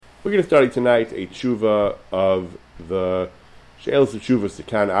We're going to study tonight a tshuva of the She'elas Tshuva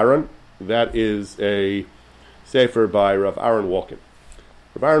Zekan Aharon. That is a sefer by Rav Aharon Walken.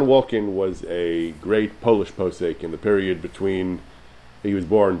 Rav Aharon Walken was a great Polish posek in the period between, he was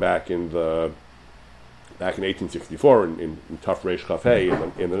born back in 1864 in Tuf Reish Chaf Hei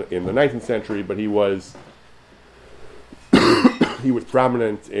in the 19th century, but he was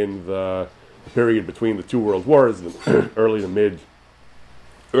prominent in the period between the two world wars, the early to mid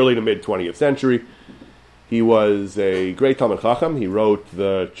 20th century. He was a great Talmud Chacham. He wrote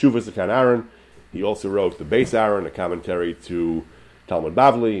the Tshuva Zekan Aharon. He also wrote the Beis Aharon, a commentary to Talmud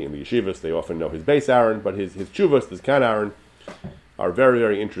Bavli. In the yeshivas, they often know his Beis Aharon, but his Tshuvas, the Zekan Aharon, are very,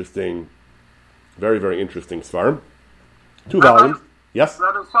 very interesting svarim. Two volumes. Yes?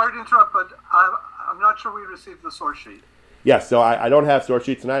 Rather, sorry to interrupt, but I'm not sure we received the source sheet. Yes, so I don't have source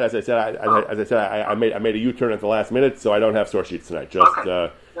sheets tonight. As I said, I made a U-turn at the last minute, so I don't have source sheets tonight. Just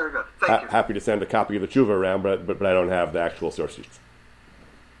okay. Very good. Thank you. Happy to send a copy of the tshuva around, but I don't have the actual source sheets.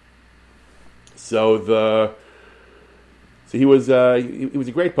 So he was a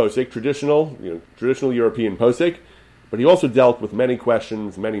great posek, traditional European posek, but he also dealt with many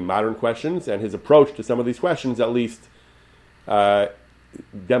questions, many modern questions, and his approach to some of these questions at least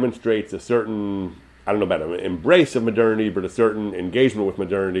demonstrates a certain, I don't know about an embrace of modernity, but a certain engagement with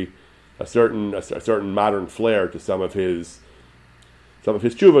modernity, a certain modern flair to some of his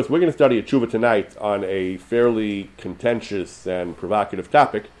tshuvas. We're going to study a tshuva tonight on a fairly contentious and provocative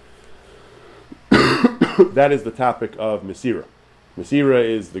topic. That is the topic of Mesirah. Mesirah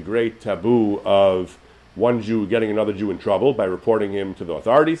is the great taboo of one Jew getting another Jew in trouble by reporting him to the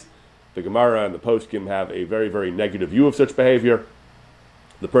authorities. The Gemara and the Poskim have a very, very negative view of such behavior.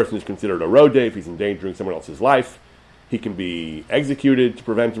 The person is considered a rodef. He's endangering someone else's life. He can be executed to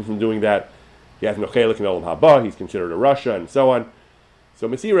prevent him from doing that. He has no chelik in olam haba. He's considered a rasha, and so on. So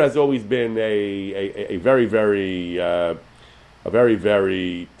Mesirah has always been a very, very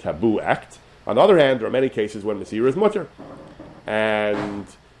taboo act. On the other hand, there are many cases when Mesirah is mutter, and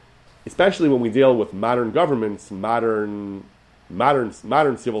especially when we deal with modern governments, modern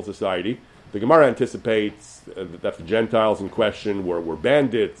civil society, the Gemara anticipates that the Gentiles in question were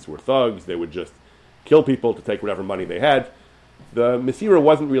bandits, were thugs. They would just kill people to take whatever money they had. The Mesirah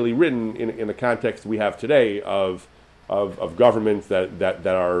wasn't really written in the context we have today of governments that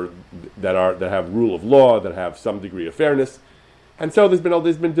have rule of law, that have some degree of fairness. And so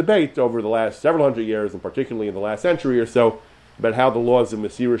there's been debate over the last several hundred years, and particularly in the last century or so, about how the laws of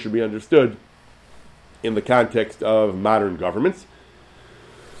Mesirah should be understood in the context of modern governments.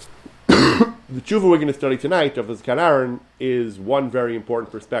 The tshuva we're going to study tonight of the Zekan Aharon is one very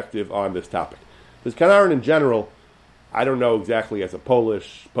important perspective on this topic. The Zekan Aharon in general, I don't know exactly as a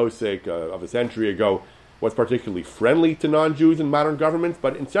Polish posek of a century ago, was particularly friendly to non-Jews in modern governments,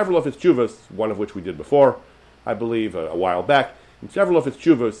 but in several of his tshuvas, one of which we did before, I believe, a while back, in several of his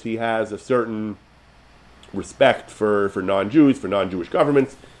tshuvas, he has a certain respect for non-Jews, for non-Jewish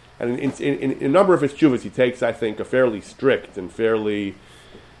governments, and in a number of his tshuvas, he takes, I think, a fairly strict and fairly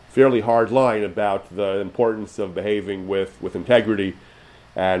hard line about the importance of behaving with integrity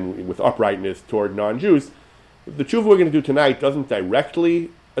and with uprightness toward non-Jews. The tshuva we're going to do tonight doesn't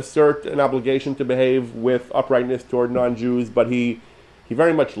directly assert an obligation to behave with uprightness toward non-Jews, but he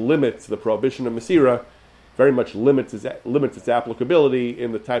very much limits the prohibition of Mesirah, very much limits its applicability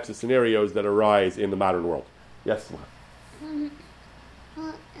in the types of scenarios that arise in the modern world. Yes? Well,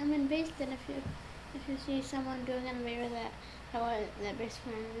 I mean, based on if you see someone doing an avera that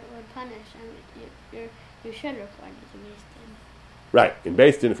basically would punish, I mean, you should report it to Beis Din. Right. In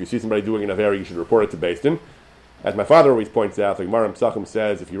Beis Din, if you see somebody doing an avera, you should report it to Beis Din. As my father always points out, the Gemara Pesachim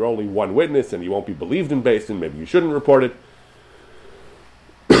says, if you're only one witness and you won't be believed in Beis Din, maybe you shouldn't report it.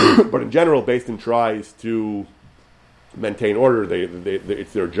 But in general, Beis Din tries to maintain order.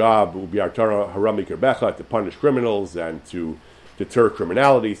 It's their job, to punish criminals and to deter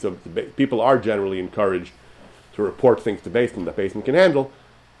criminality. So people are generally encouraged to report things to Beis Din that Beis Din can handle.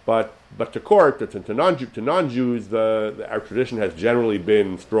 But to court, to non-Jews, our tradition has generally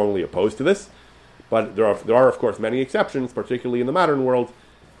been strongly opposed to this. But there are of course many exceptions, particularly in the modern world.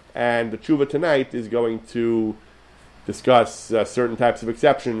 And the tshuva tonight is going to discuss certain types of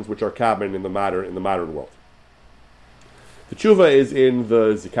exceptions which are common in the modern world. The tshuva is in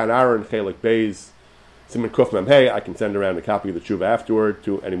the Zekan Aharon Chelik Beis Siman Kuf Mem Hey. I can send around a copy of the tshuva afterward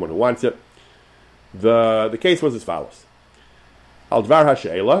to anyone who wants it. The case was as follows: Al Dvar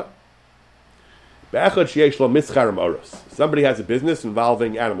HaShe'ela Be'echad Sheyesh Lo Mischar Ma'oros. Somebody has a business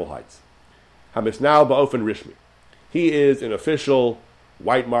involving animal hides. Hamisnao Ba'ofen Rishmi. He is an official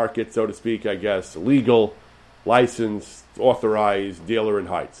white market, so to speak, I guess, legal, licensed authorized dealer in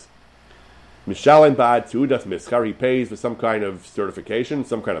Heights. Mishalem ba'ad tu'udas mischar, he pays for some kind of certification,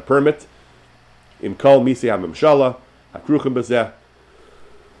 some kind of permit. Im kol misi ha'memshala, hakruchim b'zeh.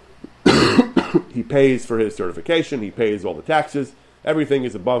 He pays for his certification, he pays all the taxes, everything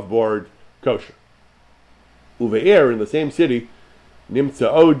is above board kosher. Uve'er, in the same city,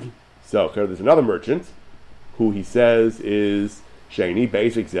 nimtza od zocher, there's another merchant, who he says is sheni,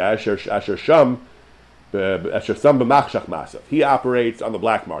 basic asher sham b'machshach masav. He operates on the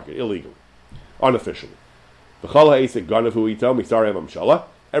black market, illegally, unofficially.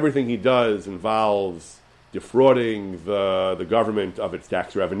 Everything he does involves defrauding the government of its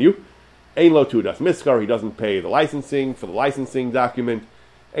tax revenue. Ein lo tudas miskar, he doesn't pay the licensing for the licensing document.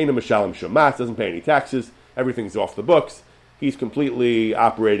 Ein mishalem shomas, doesn't pay any taxes. Everything's off the books. He's completely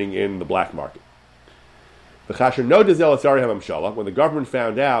operating in the black market. When the government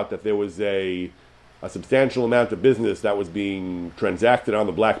found out that there was a substantial amount of business that was being transacted on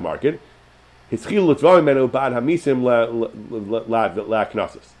the black market, they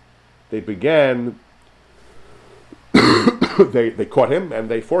began, they caught him and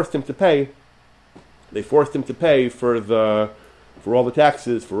they forced him to pay. They forced him to pay for all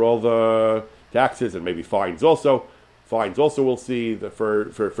the taxes and maybe fines also. Fines also, we'll see,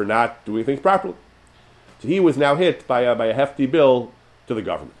 for not doing things properly. So he was now hit by a hefty bill to the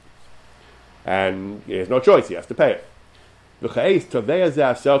government. And he has no choice, he has to pay it. The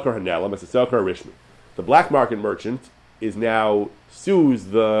black market merchant is now sues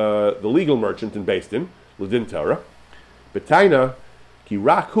the legal merchant in Beis Din, L'Din Torah. B'taina, ki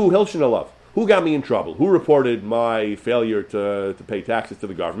rak hu hilshin alav. Who got me in trouble? Who reported my failure to pay taxes to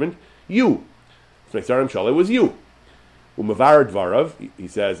the government? You. It was you. Umavar dvarav, he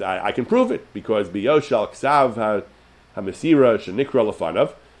says, I can prove it, because biyoshal ksav ha-Mesirah shenikra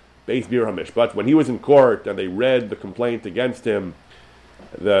lefanav, beis bir hamishpat, when he was in court and they read the complaint against him,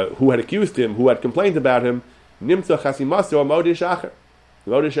 who had accused him, who had complained about him, nimtza chasimaso modish acher.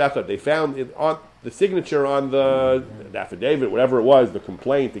 They found it on the signature on the affidavit, whatever it was, the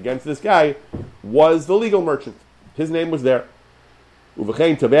complaint against this guy, was the legal merchant. His name was there. You're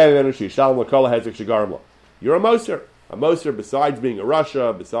a moser. A moser, besides being a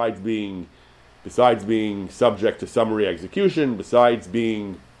rasha, besides being subject to summary execution, besides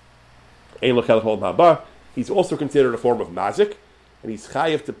being ein lo chelech olam haba, he's also considered a form of mazik, and he's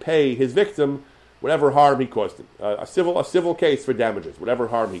chayiv to pay his victim whatever harm he caused him. A civil case for damages, whatever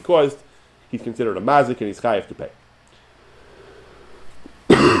harm he caused, he's considered a mazik, and he's chayiv to pay.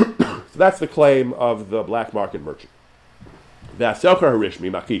 So that's the claim of the black market merchant. The aselcher harishmi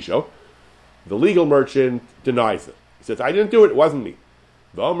makisho, the legal merchant, denies it. He says, I didn't do it, it wasn't me.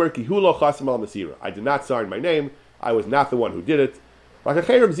 I did not sign my name, I was not the one who did it.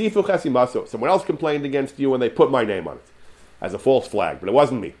 Someone else complained against you and they put my name on it as a false flag, but it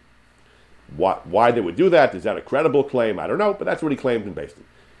wasn't me. Why they would do that? Is that a credible claim? I don't know, but that's what he claimed in Beis Din.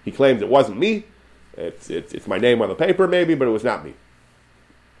 He claimed it wasn't me, it's my name on the paper maybe, but it was not me.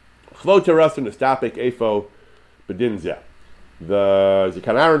 The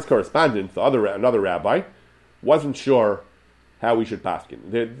Zekan Aharon's correspondent, another rabbi, wasn't sure how we should paskin.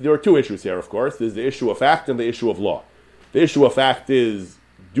 There are two issues here, of course. There's the issue of fact and the issue of law. The issue of fact is,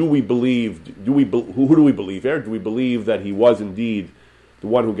 who do we believe here? Do we believe that he was indeed the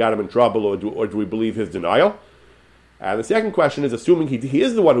one who got him in trouble, or do we believe his denial? And the second question is, assuming he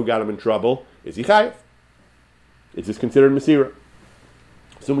is the one who got him in trouble, is he chayiv? Is this considered Mesirah?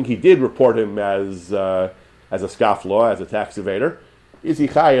 Assuming he did report him as a scofflaw, as a tax evader, is he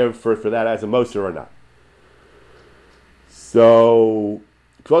chayiv for that as a moser or not? So,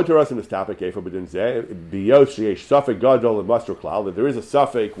 quote to us in this topic, that there is a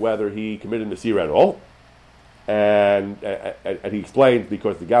suffix whether he committed Mesirah at all, and he explains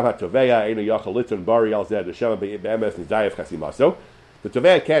because the Gav HaToveya Eino Yachal Litzon Bari Al Zed Hashem Be'emes Nizayev Chasimaso. The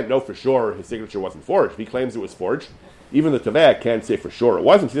Toveya can't know for sure his signature wasn't forged. If he claims it was forged, even the Toveya can't say for sure it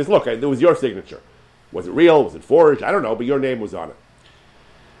wasn't. He says, look, it was your signature. Was it real? Was it forged? I don't know, but your name was on it.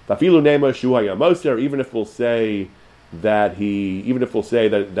 Even if we'll say that he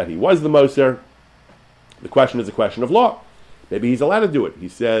was the moser, the question is a question of law. Maybe he's allowed to do it. He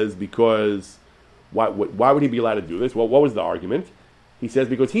says because why would he be allowed to do this? Well, what was the argument? He says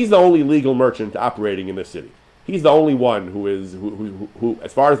because he's the only legal merchant operating in this city. He's the only one who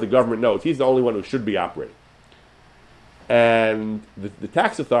as far as the government knows, he's the only one who should be operating. And the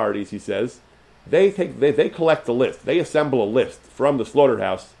tax authorities, he says, they collect a list. They assemble a list from the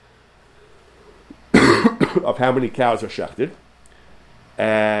slaughterhouse of how many cows are shechted,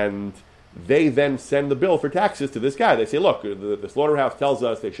 and they then send the bill for taxes to this guy. They say, look, the slaughterhouse tells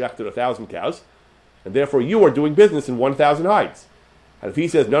us they shechted 1,000 cows, and therefore you are doing business in 1,000 hides. And if he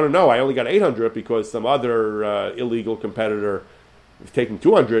says, no, I only got 800 because some other illegal competitor is taking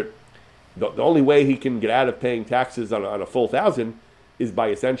 200, the only way he can get out of paying taxes on a full 1,000 is by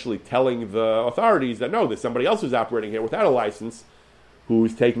essentially telling the authorities that no, there's somebody else who's operating here without a license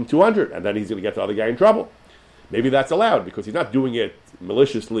who's taking 200, and then he's going to get the other guy in trouble. Maybe that's allowed because he's not doing it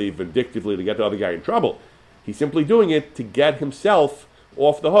maliciously, vindictively to get the other guy in trouble. He's simply doing it to get himself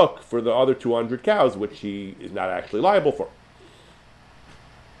off the hook for the other 200 cows, which he is not actually liable for.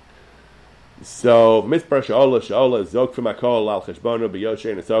 So, so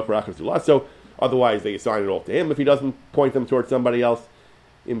otherwise they assign it all to him if he doesn't point them towards somebody else.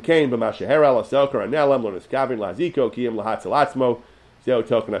 So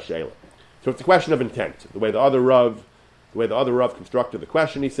it's a question of intent. The way the other Rav constructed the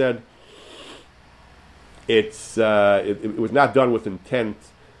question, he said, it was not done with intent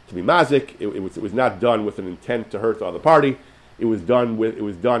to be mazik. It was not done with an intent to hurt the other party. It was done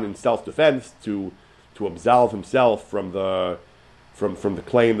in self-defense to absolve himself from the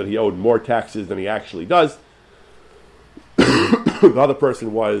claim that he owed more taxes than he actually does. The other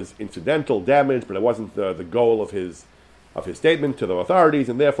person was incidental damage, but it wasn't the goal of his statement to the authorities,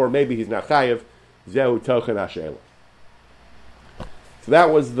 and therefore maybe he's not chayev. Zehu tochen hashela. So that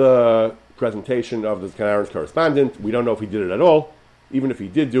was the presentation of the Zekan Aharon's correspondent. We don't know if he did it at all. Even if he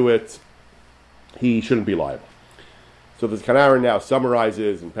did do it, he shouldn't be liable. So the Zekan Aharon now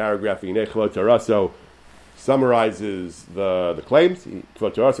summarizes in paragraph Yinei Chvod Taraso, summarizes the claims.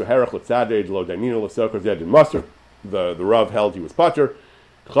 Chvod Taraso herach l'tzadei lo daininu l'soker zed in Masr. The Rav held he was patur.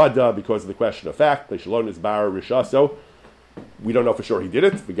 Chada, because of the question of fact. Leishalon is bar rishaso. We don't know for sure he did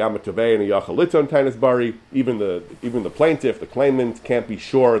it. V'gam tovei and a yachaliton tainas bari. Even the plaintiff, the claimant, can't be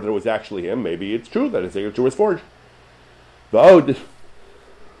sure that it was actually him. Maybe it's true that his signature was forged. And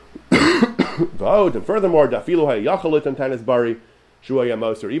furthermore, dafilu hayachaliton tainas bari shua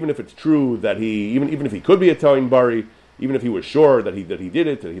yamoser. Even if it's true that even if he could be a toin bari, even if he was sure that he did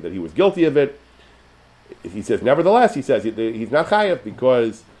it, that he was guilty of it, he says nevertheless he's not chayav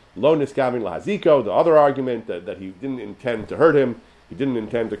because lo niskavin lahaziko. The other argument that he didn't intend to hurt him, he didn't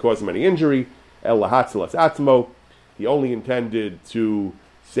intend to cause him any injury. El lahatzilas atzmo. He only intended to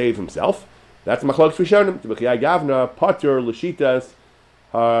save himself. That's machlokes rishonim. T'bechiyai gavna patur l'shitas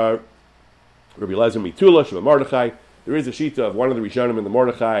Rabbi Lezer mitula shema Mordechai. There is a shita of one of the rishonim in the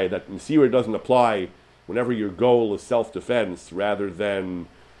Mordechai that Mesirah doesn't apply whenever your goal is self-defense rather than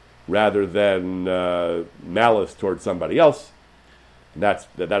malice towards somebody else. And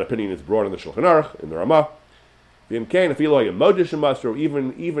that opinion is brought in the Shulchan Aruch in the Ramah. The Imkain, if Eloy Modish and Masro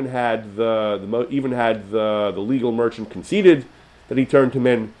even had the legal merchant conceded that he turned him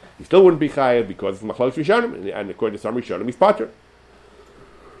in, he still wouldn't be chayav because it's machlokes rishonim, and according to some rishonim, he's patur.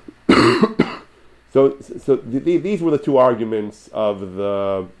 So these were the two arguments of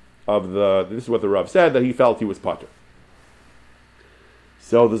the. This is what the Rav said, that he felt he was patur.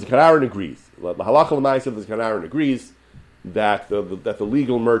 So the Zekan Aharon agrees. The halacha l'maisa, the Zekan Aharon agrees that the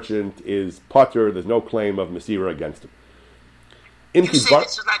legal merchant is patur. There's no claim of Mesirah against him. You say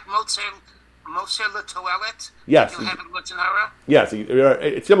this is like Moser l'toelet? Yes. You have it with Hara? Yes,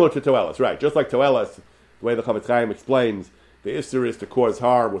 it's similar to toelas, right? Just like toelas, the way the Chavetz Chaim explains, the isser is to cause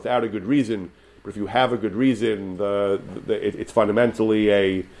harm without a good reason. But if you have a good reason, it's fundamentally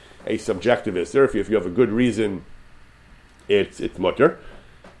a subjective isser. If you have a good reason, it's mutter.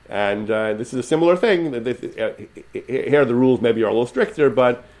 And this is a similar thing. Here the rules maybe are a little stricter,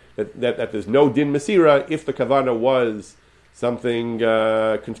 but that there's no din Mesirah if the kavana was something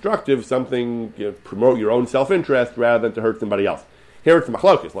constructive, something promote your own self-interest rather than to hurt somebody else. Here it's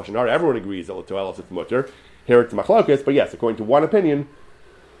machlokes. Lashon Hara, everyone agrees that l'toelos it's mutter. Here it's machlokes, but yes, according to one opinion,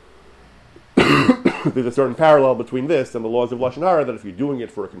 there's a certain parallel between this and the laws of Lashon Hara that if you're doing it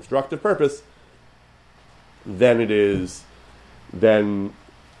for a constructive purpose, then it is then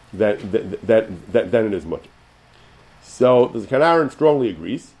it is mutter. So the Zekan Aharon strongly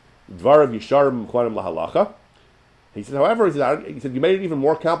agrees. Dvarav yisharim mukhanim lahalacha. He says, however, he said you made it even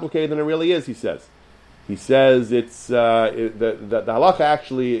more complicated than it really is. He says it's the halacha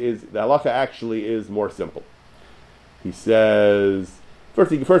actually is more simple. He says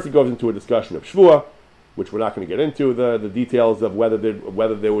first he goes into a discussion of shvua, which we're not going to get into the details of whether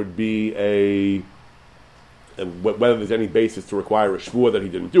there would be whether there's any basis to require a shvua that he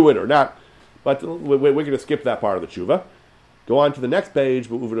didn't do it or not. But we're going to skip that part of the tshuva. Go on to the next page,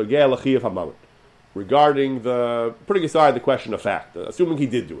 regarding putting aside the question of fact, assuming he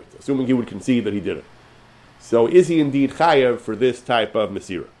did do it, assuming he would concede that he did it. So is he indeed chayav for this type of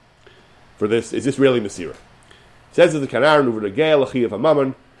Mesirah? Is this really Mesirah? It says the Zekan Aharon over the Geil Achiv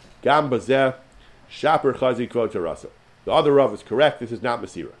Hamammon Gam Bazeh Shaper Chazi Kvot Terasa. The other Rav is correct. This is not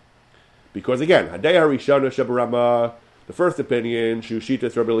Mesirah. Because again, Hadei Harishana Shabarama, the first opinion,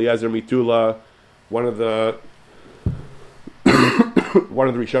 Shushitas Rabbi Eliezer Mitula, one of the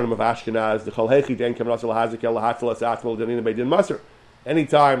Rishonim of Ashkenaz, the Chalhechi Den Kamras Lahazik El Lahatzalas Atmal Danina Beidin Maser.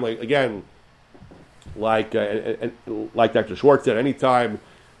 Anytime, like Dr. Schwartz said, anytime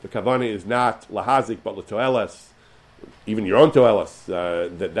the Kavanah is not Lahazik but Latoelas, even your own Toelas,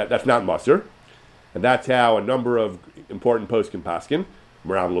 that's not Maser. And that's how a number of important poskim paskin,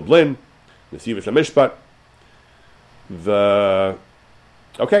 Moran Lublin, Nesivas HaMishpat, so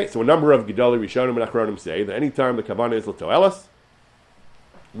a number of Gedali Rishonim and Aharonim say that anytime the Kavanah is Latoelas,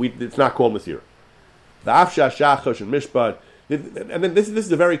 it's not called Mesirah. The Afsha Shachosh and Mishpat, and then this is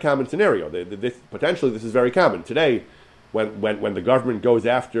a very common scenario. Potentially, this is very common today. When the government goes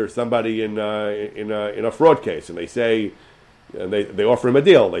after somebody in a fraud case, and they say, and they offer him a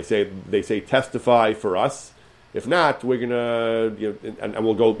deal. They say testify for us. If not, we're gonna and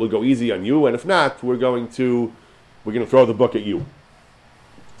we'll go easy on you. And if not, we're gonna throw the book at you.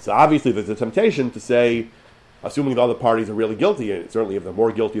 So obviously, there's a temptation to say, assuming the other parties are really guilty, and certainly if they're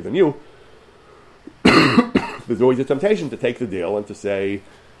more guilty than you, there's always a temptation to take the deal and to say,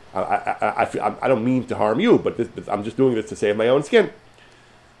 I don't mean to harm you, but I'm just doing this to save my own skin.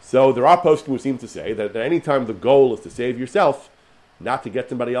 So there are poskim who seem to say that any time the goal is to save yourself, not to get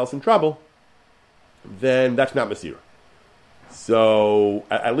somebody else in trouble, then that's not Mesirah. So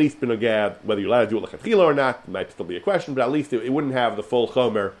at least Benogad, whether you're allowed to do it like a tchila or not, might still be a question, but at least it wouldn't have the full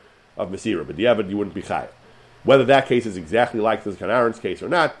chomer of Mesirah. But the Evid, you wouldn't be chayav. Whether that case is exactly like the Zekan Aharon's case or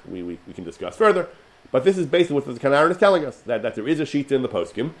not, we can discuss further. But this is basically what the Zekan Aharon is telling us, that there is a shita in the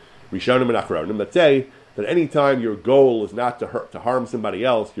poskim, Rishonim and Aharonim, that say that any time your goal is not to harm somebody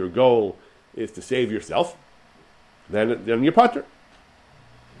else, your goal is to save yourself, then you're patur.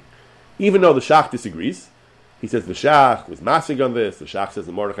 Even though the Shach disagrees, he says the Shach was masig on this. The Shach says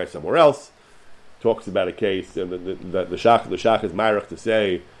the Mordechai somewhere else talks about a case, and the Shach is myrach to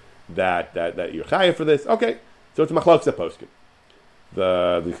say that you're chayav for this. Okay, so it's a machlokes poskim.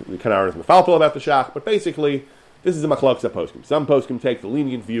 The Kanaran is mefalpel about the Shach, but basically this is a machlokes poskim. Some poskim take the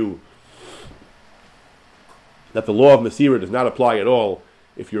lenient view that the law of Mesirah does not apply at all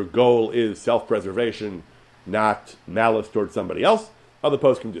if your goal is self-preservation, not malice towards somebody else. Other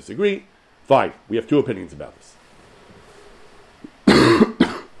poskim disagree. Fine, we have two opinions about this.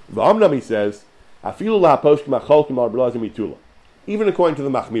 V'amnam, he says, even according to the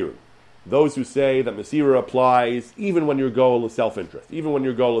Machmirim, those who say that Mesirah applies even when your goal is self-interest, even when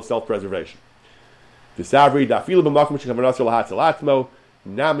your goal is self-preservation.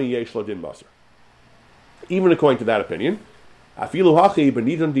 Even according to that opinion,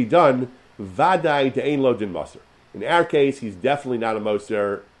 in our case, he's definitely not a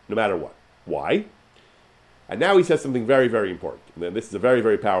Moser, no matter what. Why? And now he says something very, very important. And this is a very,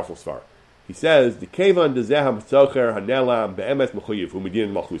 very powerful svar. He says,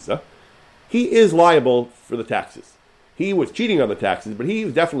 he is liable for the taxes. He was cheating on the taxes, but he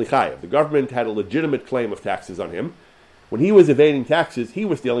was definitely chayav. The government had a legitimate claim of taxes on him. When he was evading taxes, he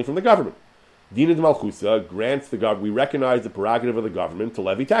was stealing from the government. Dina de Malchusa grants the government, we recognize the prerogative of the government to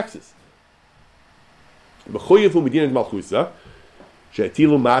levy taxes. This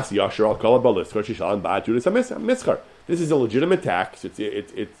is a legitimate tax.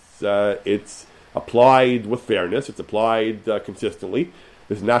 It's applied with fairness. It's applied consistently.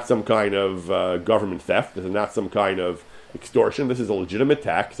 This is not some kind of government theft. This is not some kind of extortion. This is a legitimate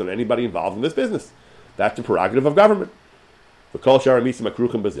tax on anybody involved in this business. That's the prerogative of government. Both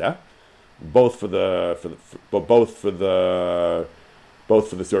for the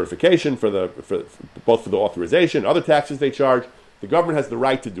certification, both for the authorization, other taxes they charge. The government has the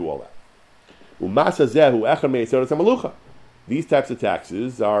right to do all that. These types of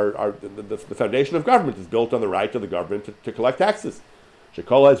taxes are the foundation of government is built on the right of the government to collect taxes.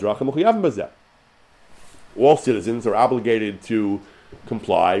 All citizens are obligated to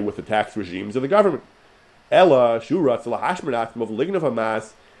comply with the tax regimes of the government.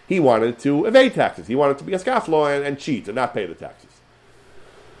 He wanted to evade taxes. He wanted to be a scofflaw and cheat and not pay the taxes.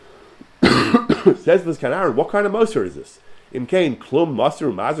 Says this Kanaran, what kind of Moser is this? Imkain klum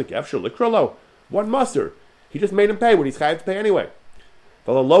Moser mazik efshar likralo. What Moser? He just made him pay what he's chayav to pay anyway.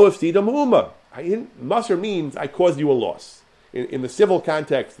 Moser means I caused you a loss. In the civil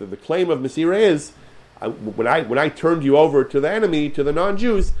context, the claim of Mesirah is when I turned you over to the enemy, to the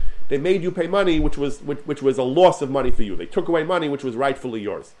non-Jews, they made you pay money which was a loss of money for you. They took away money which was rightfully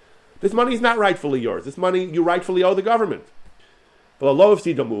yours. This money is not rightfully yours. This money you rightfully owe the government. You're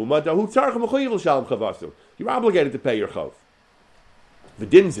obligated to pay your chov. The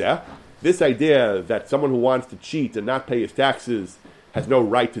dinzeh, this idea that someone who wants to cheat and not pay his taxes has no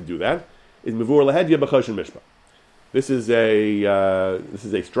right to do that is mevur lahedya b'choshen mishpah. This is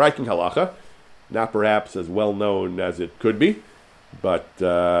a striking halacha, not perhaps as well known as it could be, but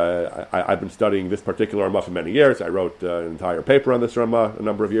I've been studying this particular Ramah for many years. I wrote an entire paper on this Ramah a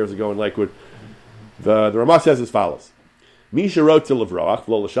number of years ago in Lakewood. The Ramah says as follows: Misha wrote to Levroach,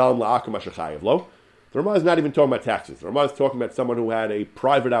 lo l'shalom la'akum ashachayev lo. The Ramah is not even talking about taxes. The Ramah is talking about someone who had a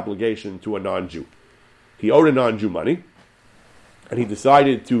private obligation to a non-Jew. He owed a non-Jew money, and he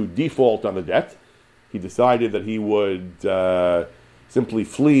decided to default on the debt. He decided that he would simply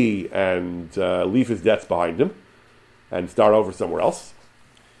flee and leave his debts behind him and start over somewhere else.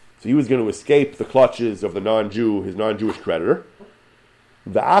 So he was going to escape the clutches of the non-Jew, his non-Jewish creditor.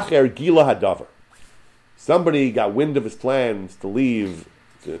 V'acher gila hadavar. Somebody got wind of his plans to leave,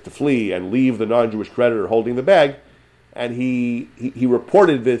 to flee and leave the non-Jewish creditor holding the bag, and he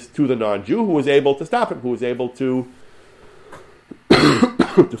reported this to the non-Jew, who was able to stop him, who was able to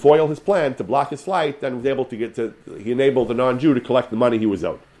to foil his plan, to block his flight, and was able to he enabled the non-Jew to collect the money he was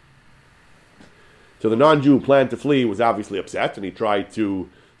owed. So the non-Jew who planned to flee was obviously upset, and he tried to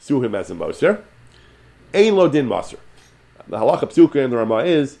sue him as a moser. Ein lo din moser. The halacha psuka in the Ramah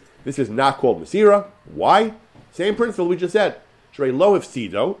is, this is not called Mesirah. Why? Same principle we just said. Shrei lo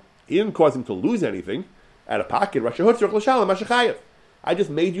hefsido. He didn't cause him to lose anything out of pocket. I just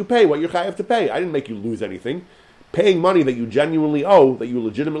made you pay what you're chayav to pay. I didn't make you lose anything. Paying money that you genuinely owe, that you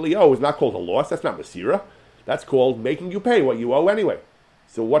legitimately owe, is not called a loss. That's not Mesirah. That's called making you pay what you owe anyway.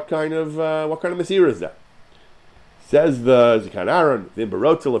 So what kind of Mesirah is that? Says the Zekan Aharon,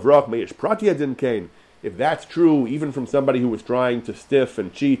 if that's true, even from somebody who was trying to stiff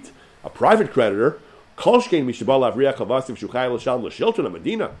and cheat a private creditor,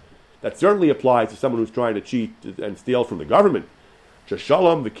 that certainly applies to someone who's trying to cheat and steal from the government.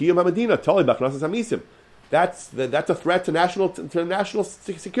 That's a threat to national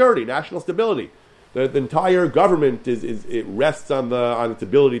security, national stability. The entire government it rests on its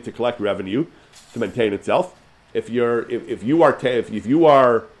ability to collect revenue, to maintain itself. If you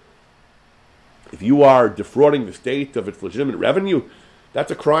are defrauding the state of its legitimate revenue,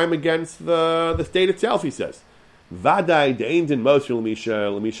 that's a crime against the state itself, he says. Vadai de'ein din moser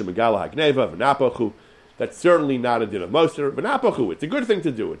l'misha megala hagneva v'napachu. That's certainly not a din of moser v'napachu. It's a good thing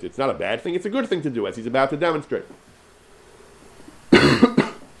to do it. It's not a bad thing. It's a good thing to do, as he's about to demonstrate.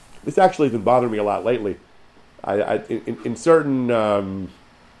 This actually has been bothering me a lot lately. In certain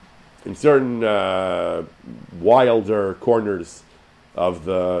wilder corners of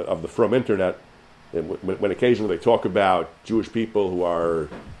the frum internet, when occasionally they talk about Jewish people who are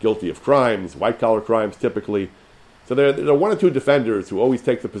guilty of crimes, white-collar crimes typically. So there are one or two defenders who always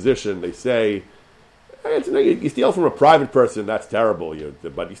take the position, they say, you steal from a private person, that's terrible.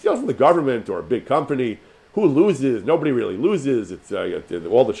 But you steal from the government or a big company, who loses? Nobody really loses. It's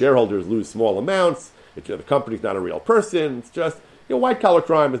all the shareholders lose small amounts. The company's not a real person. It's just, white-collar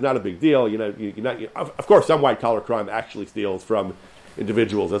crime is not a big deal. Of course, some white-collar crime actually steals from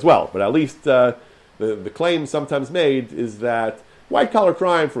individuals as well. But at least the claim sometimes made is that white-collar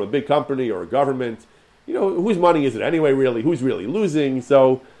crime from a big company or a government, whose money is it anyway, really? Who's really losing?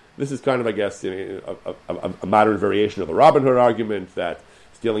 So this is kind of, I guess, a modern variation of the Robin Hood argument that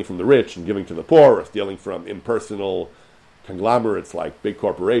stealing from the rich and giving to the poor, or stealing from impersonal conglomerates like big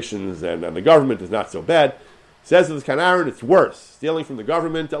corporations and the government is not so bad. Says the Zekan Aharon, it's worse. Stealing from the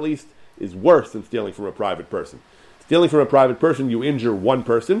government, at least, is worse than stealing from a private person. Stealing from a private person, you injure one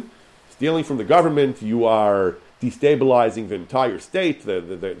person. Stealing from the government, you are destabilizing the entire state,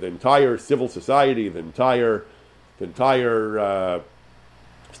 the entire civil society, the entire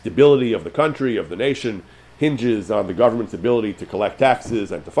stability of the country, of the nation, hinges on the government's ability to collect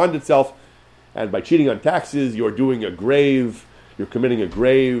taxes and to fund itself. And by cheating on taxes, you're committing a grave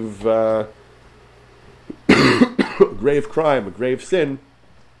grave crime, a grave sin.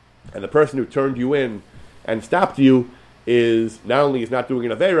 And the person who turned you in and stopped you is not only is not doing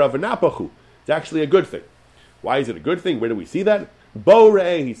an avera, v'napachu. It's actually a good thing. Why is it a good thing? Where do we see that? Bo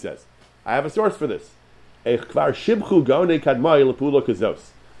re'eh, he says. I have a source for this. The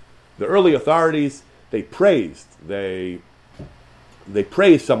early authorities, they praised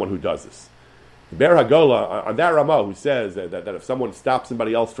someone who does this. Ber Hagola, on that Ramah, who says that if someone stops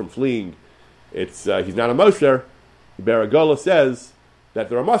somebody else from fleeing, he's not a Moser. Ber Hagola says that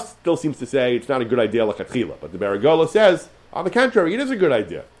the Ramah still seems to say it's not a good idea l'chatchila, but the Ber Hagola says, on the contrary, it is a good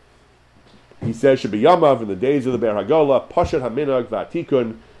idea. He says, Shebiyamav, in the days of the Ber Hagola, Pashat Haminag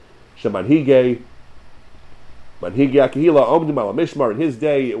V'atikun, Shemanhige Akahila Omdim Ala Mishmar. In his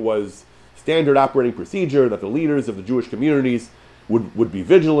day, it was standard operating procedure that the leaders of the Jewish communities would be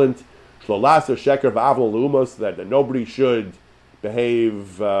vigilant. Shlolasa sheker v'avlo lumos, that nobody should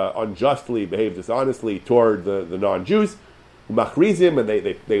behave unjustly, behave dishonestly toward the non-Jews. Umachrizim, and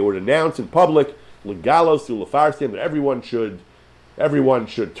they would announce in public, legalos ulefarsim, that everyone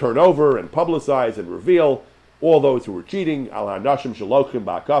should turn over and publicize and reveal all those who were cheating. Al hanashim shalochim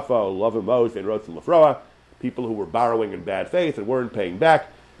ba'akafa ulavim mos and rotzim lefroa, people who were borrowing in bad faith and weren't paying back.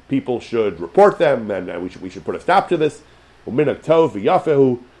 People should report them, and we should put a stop to this. Uminag tov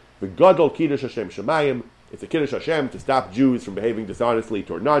v'yafehu v'gadol kiddush Hashem shemayim. It's a kiddush Hashem to stop Jews from behaving dishonestly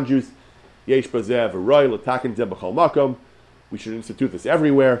toward non-Jews. Yesh bazeh v'roy l'taken zeh b'chol makom. We should institute this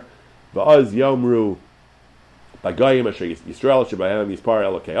everywhere. V'az yomru b'gayim asher Yisrael shebahem yispar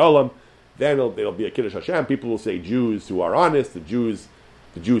elokei olam. Then it'll be a kiddush Hashem. People will say Jews who are honest. The Jews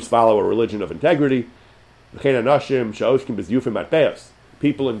follow a religion of integrity. V'chein anashim she'oskim b'ziyufim matbeos.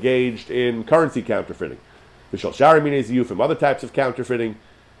 People engaged in currency counterfeiting. V'shal sharimine ziyufim, other types of counterfeiting.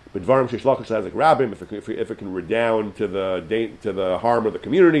 But dvarim sheishlachach shalazik rabbim, if it can redound to the harm of the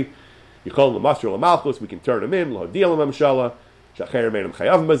community. Yichol l'masr l'malchus, we can turn them in. L'hodiyah l'mamshala. Shacher meinam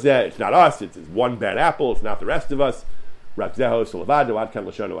chayav mazeh. It's not us. It's one bad apple. It's not the rest of us. Rak zeho solavado ad kan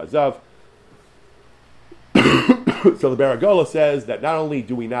l'shono azav. So the Baragola says that not only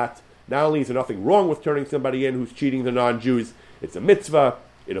is there nothing wrong with turning somebody in who's cheating the non-Jews, it's a mitzvah.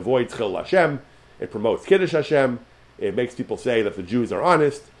 It avoids chil Hashem. It promotes kiddush Hashem. It makes people say that the Jews are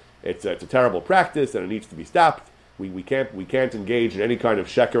honest. It's a terrible practice and it needs to be stopped. We can't engage in any kind of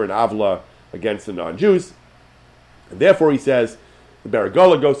sheker and avla against the non-Jews. And therefore, he says, the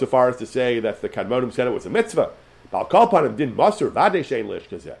Baragola goes so far as to say that the Kadmonim said it was a mitzvah. Bal Kalpanim din Masur vade shein lish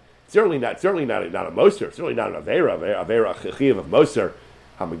kazeh. Certainly not a Moser. Certainly not an Avera Chichiv of Moser.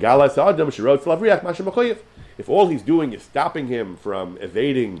 Hamagalas Adam Shirot Slavriach Masha Machoyev. If all he's doing is stopping him from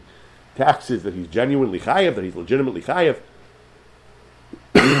evading taxes that he's genuinely chayev, that he's legitimately chayev,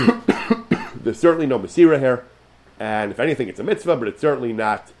 there's certainly no Mesirah here. And if anything, it's a mitzvah, but it's certainly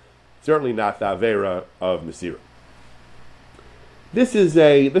not the Avera of Mesirah. This is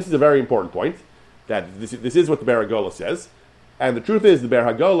a very important point, that this is what the Baragola says. And the truth is, the Ber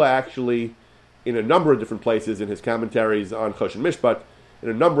Hagola actually, in a number of different places in his commentaries on Choshen Mishpat, in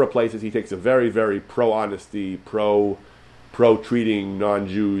a number of places he takes a very, very pro-honesty, pro-treating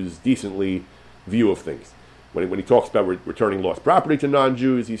non-Jews decently view of things. When he talks about returning lost property to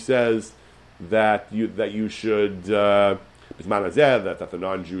non-Jews, he says that you should, that the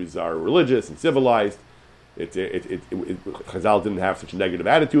non-Jews are religious and civilized. Chazal didn't have such a negative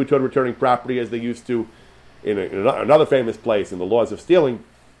attitude toward returning property as they used to. In another famous place, in the laws of stealing,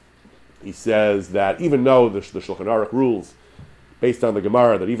 he says that even though the Shulchan Aruch rules, based on the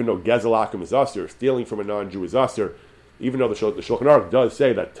Gemara, that even though Gezel Akum is Asur, stealing from a non-Jew is Asur, even though the Shulchan Aruch does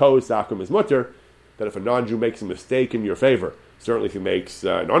say that Tos Akum is Mutter, that if a non-Jew makes a mistake in your favor, certainly if he makes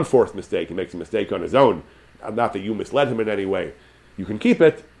an unforced mistake, he makes a mistake on his own, not that you misled him in any way, you can keep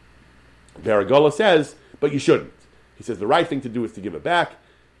it. Baragola says, but you shouldn't. He says the right thing to do is to give it back.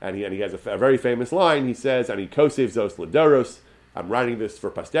 And he has a very famous line. He says, "Ani kosev zos ledoros." I'm writing this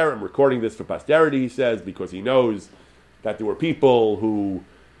for posterity. I'm recording this for posterity. He says, because he knows that there were people who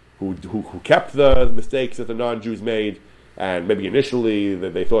kept the mistakes that the non-Jews made, and maybe initially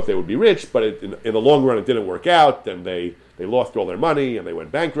they thought they would be rich, but in the long run it didn't work out, and they lost all their money and they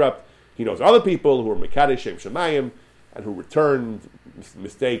went bankrupt. He knows other people who were mekadesh shem shemayim and who returned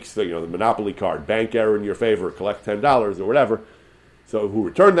mistakes. The monopoly card, bank error in your favor, collect $10 or whatever. So who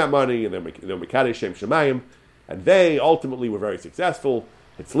returned that money, and they're mekadesh shem shemayim, and they ultimately were very successful.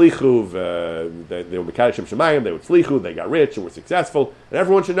 It's lichuv, they were mekadesh shem shemayim, they were tzlichu, they got rich and were successful. And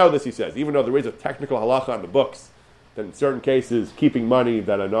everyone should know this, he says, even though there is a technical halacha in the books, that in certain cases, keeping money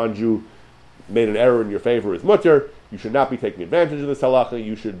that a non-Jew made an error in your favor is mutter. You should not be taking advantage of this halacha.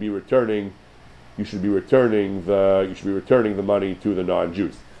 You should be returning the money to the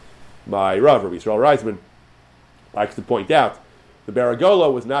non-Jews. My Rav, Rabbi Yisrael Reisman, likes to point out, the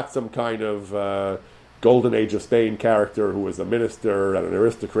Baragola was not some kind of Golden Age of Spain character who was a minister and an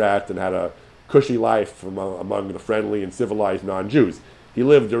aristocrat and had a cushy life among the friendly and civilized non-Jews. He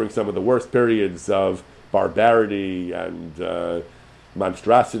lived during some of the worst periods of barbarity and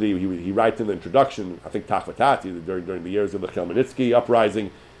monstrosity. He writes in the introduction, I think Tachvatati, during the years of the Chmelnytsky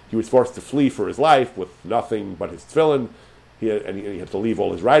uprising, he was forced to flee for his life with nothing but his tefillin. He had to leave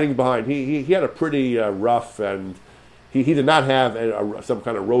all his writing behind. He had a pretty rough, and he did not have some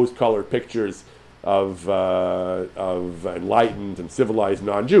kind of rose-colored pictures of enlightened and civilized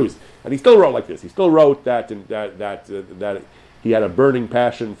non-Jews. And he still wrote like this. He still wrote that he had a burning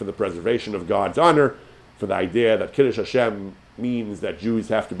passion for the preservation of God's honor, for the idea that Kiddush Hashem means that Jews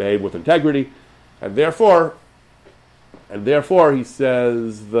have to behave with integrity, and therefore and therefore he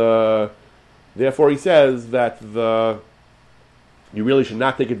says that you really should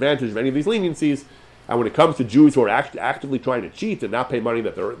not take advantage of any of these leniencies. And when it comes to Jews who are actively trying to cheat and not pay money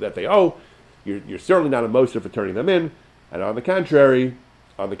that they owe, you're certainly not a moser for turning them in. And on the contrary,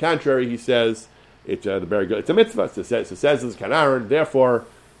 he says it's a mitzvah. So says Aharon. Therefore,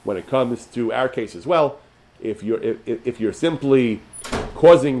 when it comes to our case as well, if you're simply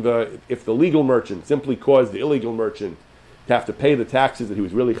causing if the legal merchant simply caused the illegal merchant to have to pay the taxes that he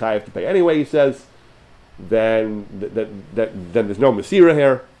was really chayav to pay anyway, he says, then there's no Mesirah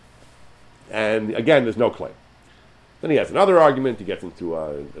here, and again, there's no claim. Then he has another argument. He gets into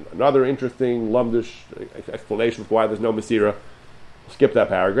another interesting lumdish explanation for why there's no Mesirah. We'll skip that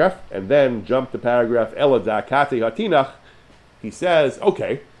paragraph and then jump to paragraph Ela Dakati Hatinach. He says,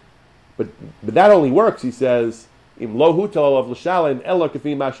 okay, but that only works. He says, Im lo hutal of l'shalem ela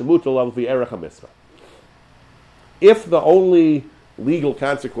kafi mashamutal of erech hamitzvah. If the only legal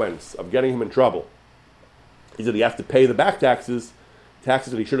consequence of getting him in trouble is that he has to pay the back taxes that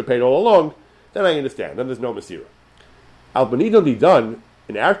he should have paid all along, then I understand. Then there's no Mesirah. Al benidon be done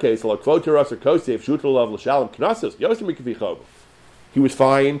in our case. He was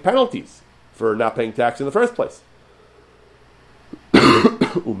fined penalties for not paying tax in the first place. What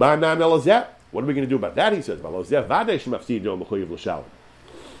are we going to do about that? He says,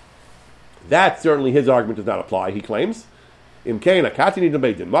 that certainly his argument does not apply, he claims. So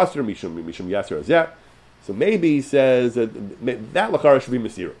maybe he says that lachara should be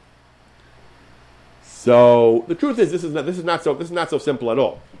Mesirah. So the truth is, this is not so simple at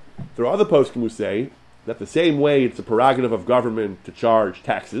all. There are other poskim who say that the same way it's a prerogative of government to charge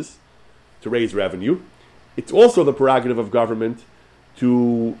taxes, to raise revenue, it's also the prerogative of government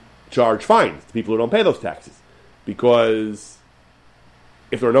to charge fines to people who don't pay those taxes. Because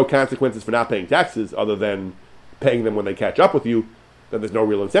if there are no consequences for not paying taxes other than paying them when they catch up with you, then there's no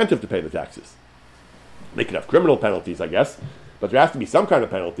real incentive to pay the taxes. They can have criminal penalties, I guess, but there has to be some kind of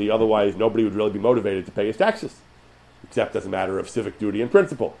penalty, otherwise nobody would really be motivated to pay his taxes, except as a matter of civic duty and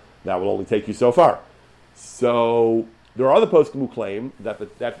principle. That will only take you so far. So there are other poskim who claim that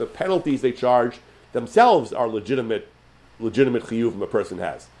the penalties they charge themselves are legitimate chiyuvim a person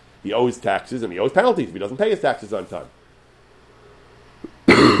has. He owes taxes and he owes penalties if he doesn't pay his taxes on time.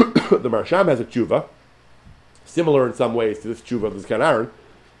 The Marsham has a tshuva, similar in some ways to this tshuva of the Zekan Aharon.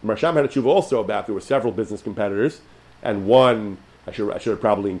 The Marsham had a tshuva also about there were several business competitors, and one, I should have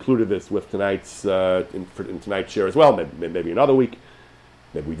probably included this with tonight's in tonight's share as well, maybe another week.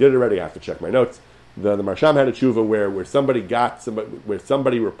 Maybe we did it already, I have to check my notes. The Marsham had a tshuva where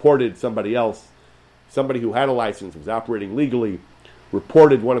somebody reported somebody else, somebody who had a license, was operating legally,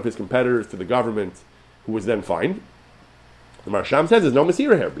 reported one of his competitors to the government, who was then fined. The Marsham says there's no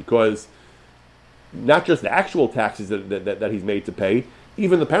Mesirah here, because not just the actual taxes that he's made to pay,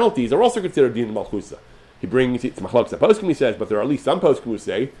 even the penalties are also considered din malchusa. He brings it to machlokes poskim, he says, but there are at least some poskim who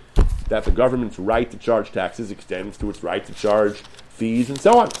say that the government's right to charge taxes extends to its right to charge fees and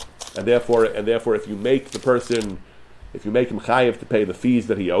so on. And therefore, if you make him chayiv to pay the fees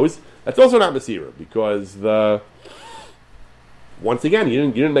that he owes, that's also not Mesirah, because once again,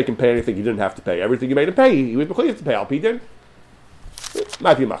 you didn't make him pay anything he didn't have to pay. Everything you made him pay, he was mechuyev to pay. Al pi din. It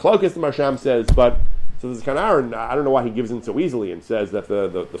might be machlokes, the Marsham says, but so this Zekan Aharon, I don't know why he gives in so easily and says that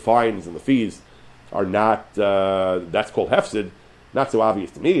the fines and the fees are not, that's called hefsid. Not so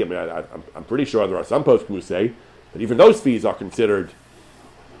obvious to me. I mean, I'm pretty sure there are some poskim who say that even those fees are considered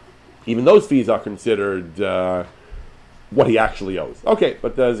what he actually owes. Okay,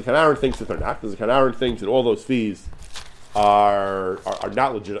 but the Zekan Aharon thinks that they're not. The Zekan Aharon thinks that all those fees are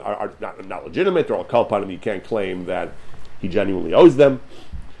not legitimate. They're all kalpanim. You can't claim that he genuinely owes them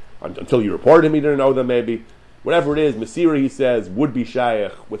until you report him. He didn't owe them. Maybe whatever it is, Mesirah, he says, would be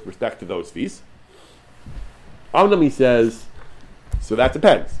shayach with respect to those fees. Amnam, he says, so that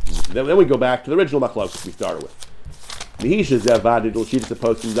depends. Then we go back to the original machlokes we started with.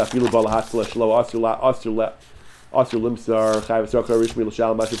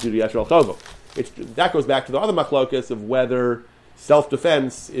 That goes back to the other machlokas of whether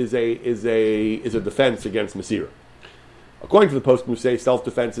self-defense is a defense against Mesirah. According to the poskim who say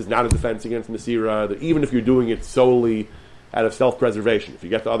self-defense is not a defense against Mesirah, that even if you're doing it solely out of self-preservation, if you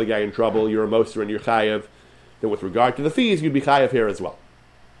get the other guy in trouble, you're a moser and you're chayav, then with regard to the fees, you'd be chayav here as well.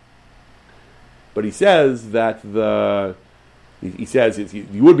 But he says that you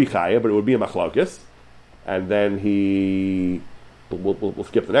would be chayav, but it would be a machlokas, and then we'll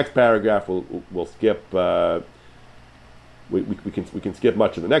skip the next paragraph. We'll skip. We can skip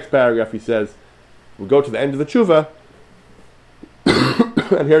much of the next paragraph. He says we'll go to the end of the tshuva,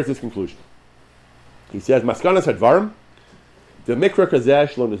 and here's his conclusion. He says, "Maskanas hadvarim The mikra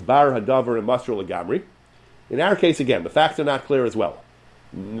kazesh lo nisbar hadavar and masr legamri. In our case, again, the facts are not clear as well.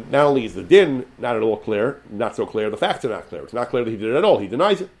 Not only is the din not at all clear, not so clear, the facts are not clear. It's not clear that he did it at all. He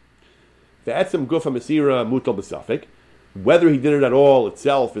denies it. The etzem gufa Mesirah mutal b'safek. Whether he did it at all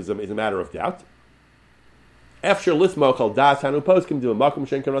itself is a matter of doubt. Efshir lismo chal das hanu poskim do makom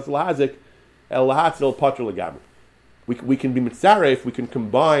shen kanas lahazik el lahatzil patra legamri. We can be mitzaref, we can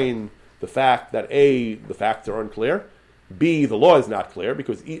combine the fact that A, the facts are unclear, B, the law is not clear,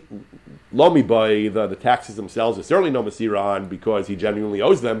 because Lomi by the taxes themselves is certainly no Mesirah on because he genuinely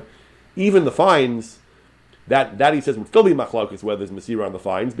owes them. Even the fines, that he says would still be machlokas whether there's Mesirah on the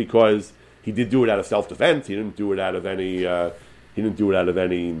fines, because he did do it out of self-defense. He didn't do it out of any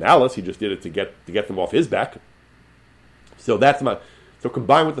malice. He just did it to get them off his back. So so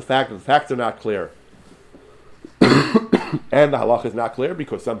combined with the fact that the facts are not clear, and the halacha is not clear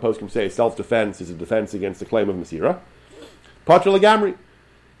because some poskim say self-defense is a defense against the claim of Mesirah. Patra legamri,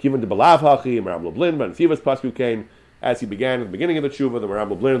 given to Balav Hachi, Maram Lublin, but Nesivas Pasku Kain, as he began at the beginning of the tshuva, the Maram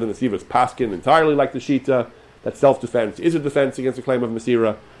Lublin, the Nesivas Paskin, entirely like the Shita, that self-defense is a defense against the claim of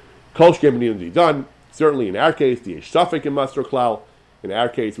Mesirah. Kol shkeim done. Certainly in our case, the Safek in Master Klal. In our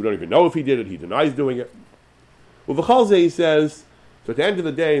case, we don't even know if he did it. He denies doing it. Uvachalze, he says, so at the end of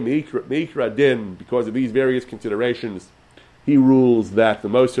the day, Meikra Din, because of these various considerations, he rules that the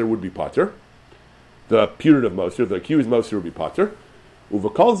Moser would be Pater. The putative Moser, the accused Moser would be Pater.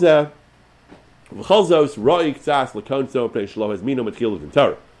 Uvachalze, Uvachalzos, Roi Ktsas, Lakonso, Pnei Shlo, Hazmino, Matchil, and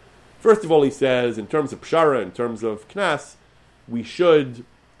Torah. First of all, he says, in terms of Pshara, in terms of Knas, we should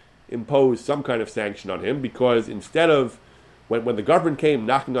impose some kind of sanction on him, because instead of, when the government came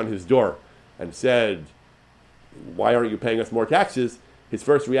knocking on his door and said, why aren't you paying us more taxes, his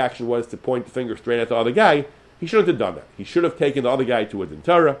first reaction was to point the finger straight at the other guy. He shouldn't have done that. He should have taken the other guy to a din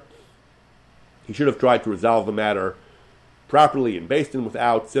Torah. He should have tried to resolve the matter properly in Beis Din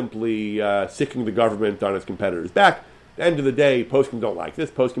without simply sicking the government on his competitor's back. At the end of the day, poskim don't like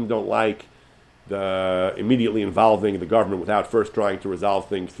this. Poskim don't like the immediately involving the government without first trying to resolve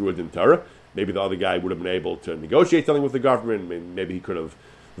things through a din Torah. Maybe the other guy would have been able to negotiate something with the government. Maybe he could have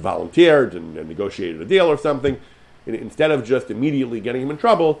volunteered and negotiated a deal or something. Instead of just immediately getting him in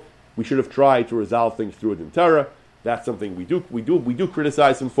trouble, we should have tried to resolve things through a din Torah. That's something we do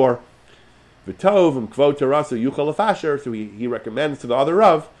criticize him for. V'tov kvod terasu yuchal lefasher. So he recommends to the other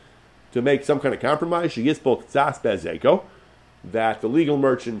Rav to make some kind of compromise. Sheyispol ktsas bezeko, that the legal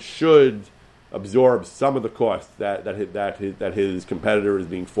merchant should absorb some of the costs that his competitor is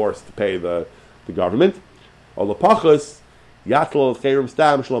being forced to pay the government. Olapachus yatl chayrim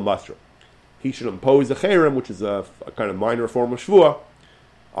stam shalom masra. He should impose a chayrim, which is a kind of minor form of shvua,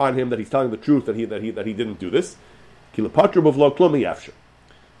 on him that he's telling the truth that he didn't do this. Kilapatra b'vlo klum yafsher.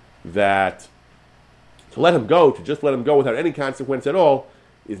 That to let him go, to just let him go without any consequence at all,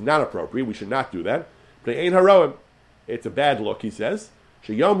 is not appropriate. We should not do that. But it ain't haroim. It's a bad look, he says.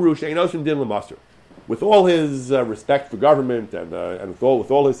 Sheyomru she'enosim din l'master. With all his respect for government and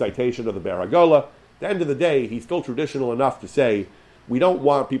with all his citation of the Baragola, at the end of the day, he's still traditional enough to say we don't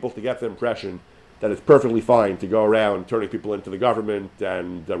want people to get the impression that it's perfectly fine to go around turning people into the government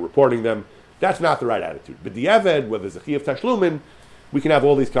and reporting them. That's not the right attitude. But the Eved, whether there's a Chi of Tashlumin, we can have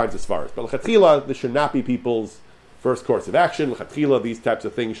all these kinds of svaras. But l'chatchila, this should not be people's first course of action. L'chatchila, these types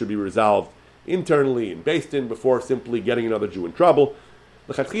of things should be resolved internally in Beis Din before simply getting another Jew in trouble.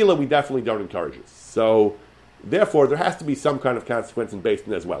 L'chatchila, we definitely don't encourage this. So, therefore, there has to be some kind of consequence in Beis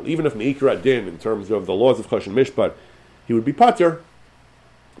Din as well. Even if Meikra Din, in terms of the laws of Chosh and Mishpat, he would be pater.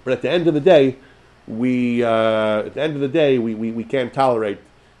 But at the end of the day, we can't tolerate.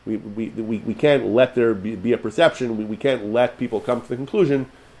 We can't let there be a perception. We can't let people come to the conclusion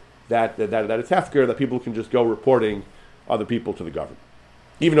that it's hefker, that people can just go reporting other people to the government.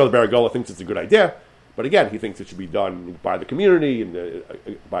 Even though the Baragola thinks it's a good idea, but again, he thinks it should be done by the community, and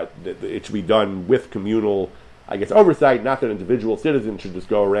it should be done with communal, oversight, not that individual citizens should just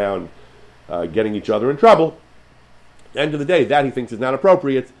go around getting each other in trouble. At the end of the day, that he thinks is not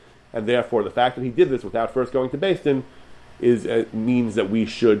appropriate, and therefore the fact that he did this without first going to Beis Din means that we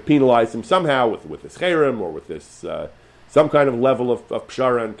should penalize him somehow with this cherem or with this some kind of level of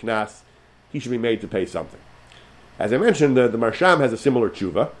pshara and knas. He should be made to pay something. As I mentioned, the Marsham has a similar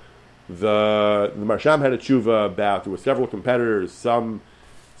tshuva. The Marsham had a tshuva about there were several competitors, some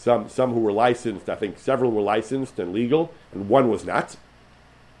who were licensed. I think several were licensed and legal, and one was not.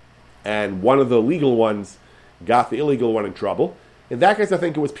 And one of the legal ones got the illegal one in trouble. In that case, I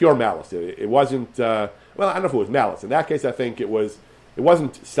think it was pure malice. It wasn't. I don't know if it was malice. In that case, I think it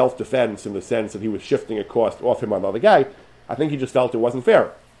wasn't self-defense in the sense that he was shifting a cost off him on the other guy. I think he just felt it wasn't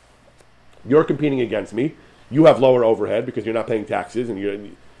fair. You're competing against me. you have lower overhead because you're not paying taxes, and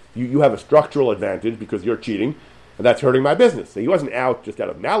you have a structural advantage because you're cheating, and that's hurting my business. So he wasn't out just out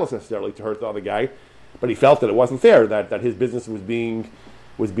of malice necessarily to hurt the other guy, but he felt that it wasn't fair, that his business was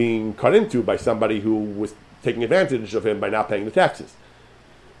being cut into by somebody who was taking advantage of him by not paying the taxes.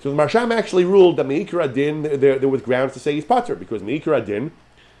 So the Marsham actually ruled that Me'ikar Adin, there was grounds to say he's patur, because Me'ikar Adin,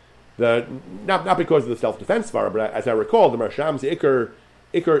 not because of the self-defense svara, but as I recall, the Marsham's Ikar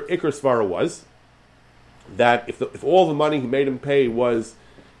svara was that if all the money he made him pay was,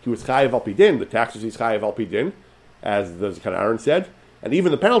 he was chayav al pidin, the taxes he's chayav al pidin, as the Zekan Aharon said, and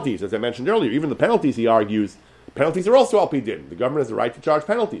even the penalties, as I mentioned earlier, even the penalties, he argues, penalties are also al pidin. The government has the right to charge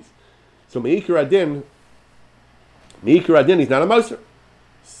penalties. So Me'ikar Adin, he's not a moser.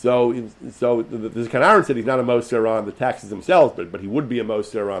 So the Zekan Aharon said he's not a moser on the taxes themselves, but he would be a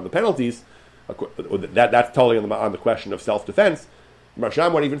moser on the penalties. That's totally on the question of self-defense. The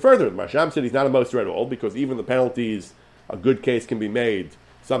Marsham went even further. The Marsham said he's not a moser at all, because even the penalties, a good case can be made.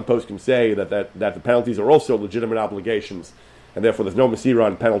 Some posts can say that the penalties are also legitimate obligations, and therefore there's no Mesirah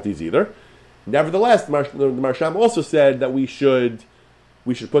on penalties either. Nevertheless, the Marsham also said that we should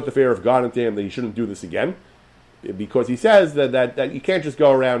put the fear of God into him, that he shouldn't do this again, because he says that you can't just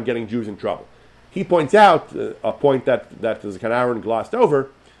go around getting Jews in trouble. He points out a point that the Zekan Aharon glossed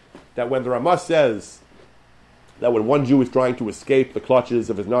over, that when the Ramah says that when one Jew is trying to escape the clutches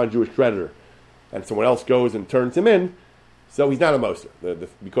of his non-Jewish creditor, and someone else goes and turns him in, so he's not a moser,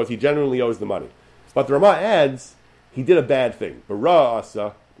 because he genuinely owes the money. But the Ramah adds, he did a bad thing. Bara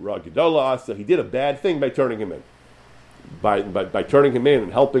asa, ra gedola asa, he did a bad thing by turning him in. By turning him in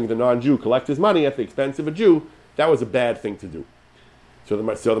and helping the non-Jew collect his money at the expense of a Jew, that was a bad thing to do. So the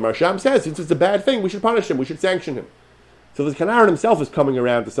Marsham says, since it's a bad thing, we should punish him, we should sanction him. So the Zekan Aharon himself is coming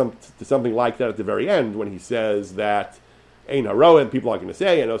around to something like that at the very end, when he says that Ein Haroa, and people aren't going to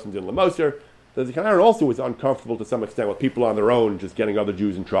say, and Osim Din Lamoser. The Zekan Aharon also is uncomfortable to some extent with people on their own just getting other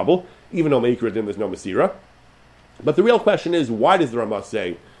Jews in trouble, even though Me'ikar Adin there's no Mesirah. But the real question is, why does the Ramah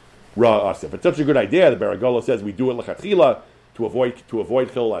say Ra Asa? If it's such a good idea, the Baragola says we do it lechatchila to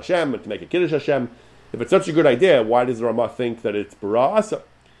avoid Chil Hashem and to make a Kiddush Hashem. If it's such a good idea, why does the Ramah think that it's Bara Asa?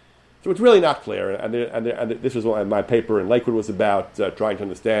 So it's really not clear, and this is what my paper in Lakewood was about, trying to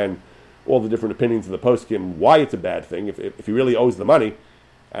understand all the different opinions of the poskim, why it's a bad thing. If he really owes the money,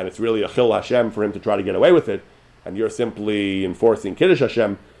 and it's really a Chil Hashem for him to try to get away with it, and you're simply enforcing Kiddush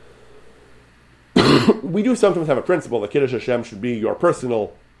Hashem, we do sometimes have a principle that Kiddush Hashem should be your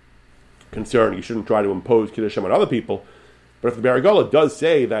personal concern. You shouldn't try to impose Kiddush Hashem on other people. But if the Baragola does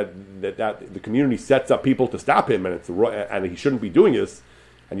say that the community sets up people to stop him, and he shouldn't be doing this,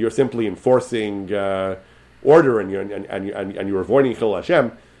 and you're simply enforcing order, and you're avoiding Chil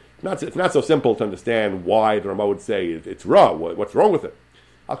Hashem, it's not so simple to understand why the Ramah would say it's raw. What's wrong with it?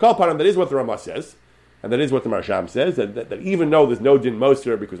 I'll call upon him. That is what the Ramah says, and that is what the Marsham says. That even though there's no din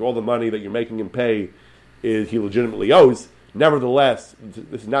moser because all the money that you're making him pay he legitimately owes, nevertheless,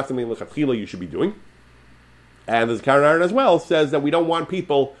 this is not something lechatchila you should be doing. And the Zekan Aharon as well says that we don't want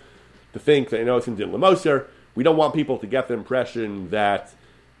people to think that it's in din lemoser. We don't want people to get the impression that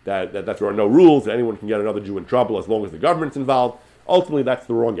there are no rules, that anyone can get another Jew in trouble as long as the government's involved. Ultimately, that's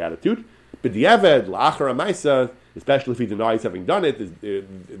the wrong attitude. But the Eved, la'achar ha'maisa, especially if he denies having done it,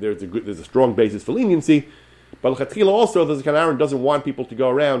 there's a strong basis for leniency. But l'chatchila also, the Zekan Aharon doesn't want people to go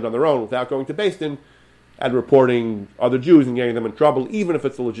around on their own without going to Beis Din and reporting other Jews and getting them in trouble, even if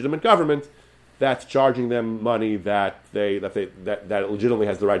it's a legitimate government that's charging them money that it legitimately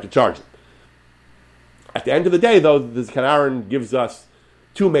has the right to charge them. At the end of the day, though, the Zekan Aharon gives us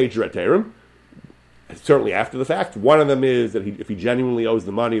two major eterim, certainly after the fact. One of them is that if he genuinely owes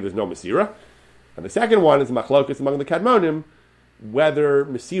the money, there's no Mesirah. And the second one is machlokas among the Kadmonim, whether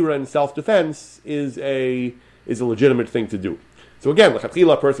Mesirah in self-defense is a legitimate thing to do. So again,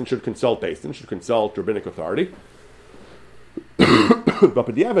 l'chatchila, a person should consult Beis Din, should consult rabbinic authority. But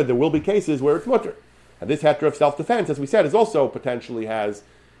b'diavad, there will be cases where it's mutter. And this heter of self-defense, as we said, also potentially has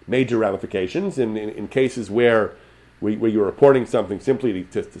major ramifications in cases where you're reporting something simply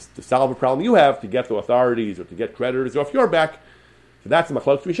to solve a problem you have, to get the authorities or to get creditors off your back. So that's the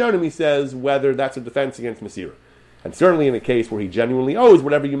machlokes rishonim, he says, whether that's a defense against Mesirah. And certainly in a case where he genuinely owes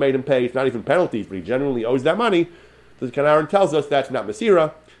whatever you made him pay, it's not even penalties, but he genuinely owes that money, the Zekan Aharon tells us that's not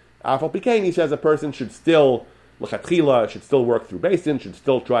Mesirah. Afal Pikein, he says a person should still, l'chatchila, should still work through Beis Din, should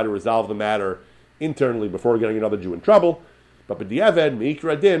still try to resolve the matter internally before getting another Jew in trouble. But b'diavad, Me'ikar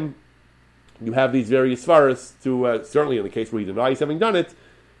Adin, you have these various svaras to, certainly in the case where he denies having done it,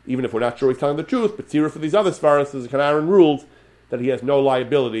 even if we're not sure he's telling the truth, but tzira for these other svaras, the Zekan Aharon ruled that he has no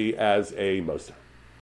liability as a moser.